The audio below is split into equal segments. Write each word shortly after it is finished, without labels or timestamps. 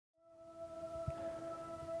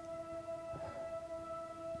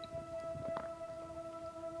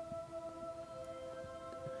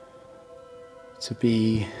To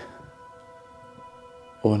be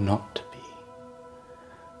or not to be?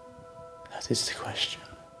 That is the question.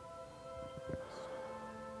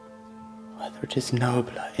 Whether it is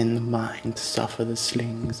nobler in the mind to suffer the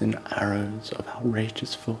slings and arrows of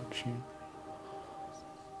outrageous fortune,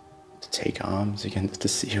 to take arms against the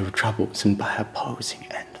sea of troubles and by opposing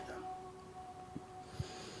end them,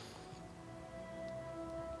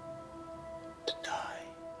 to die,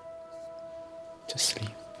 to sleep,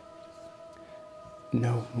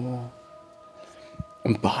 no more,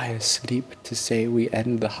 and by a sleep to say we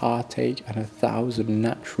end the heartache and 1,000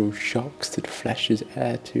 natural shocks that flesh is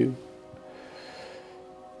heir to.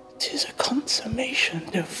 'Tis a consummation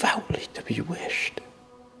devoutly to be wished.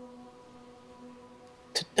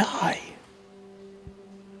 To die,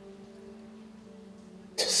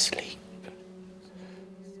 to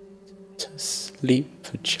sleep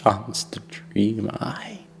perchance to dream.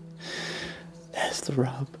 Aye, there's the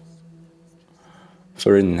rub.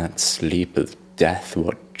 For in that sleep of death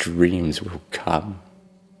what dreams will come.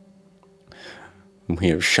 We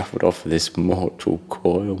have shuffled off this mortal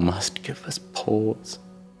coil must give us pause.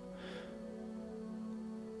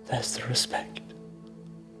 There's the respect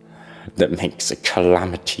that makes a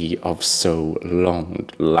calamity of so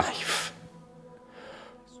longed life.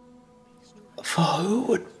 For who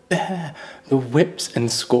would bear the whips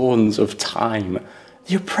and scorns of time,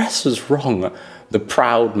 the oppressor's wrong, the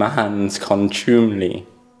proud man's contumely,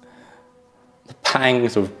 the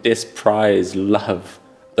pangs of disprized love,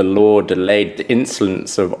 the law delayed, the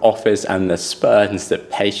insolence of office, and the spurns that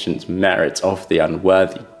patience merits of the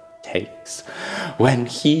unworthy takes, when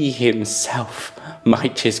he himself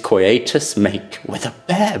might his coitus make with a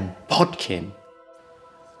bare bodkin?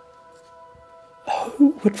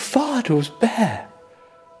 Who would fardels bear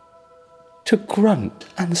to grunt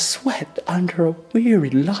and sweat under a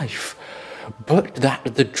weary life, but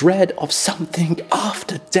that the dread of something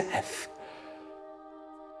after death?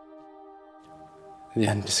 The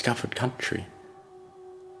undiscovered country,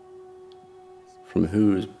 from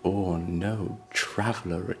whose bourne no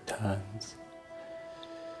traveller returns,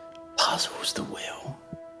 puzzles the will,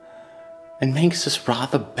 and makes us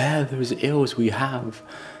rather bear those ills we have,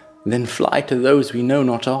 than fly to those we know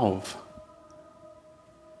not of.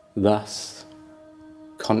 Thus,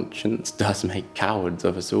 conscience does make cowards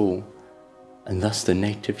of us all, and thus the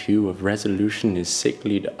native hue of resolution is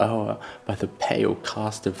sicklied o'er by the pale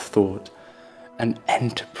cast of thought, and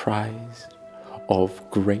enterprise of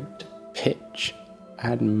great pitch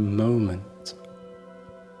and moment.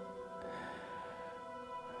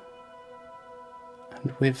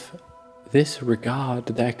 And with this regard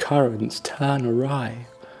their currents turn awry,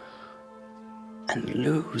 and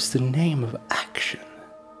lose the name of action.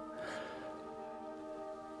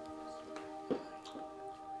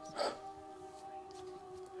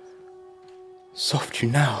 Soft you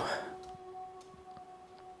now,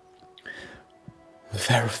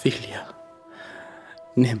 fair Ophelia,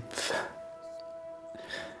 nymph,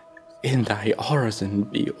 in thy orison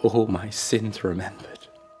be all my sins remembered.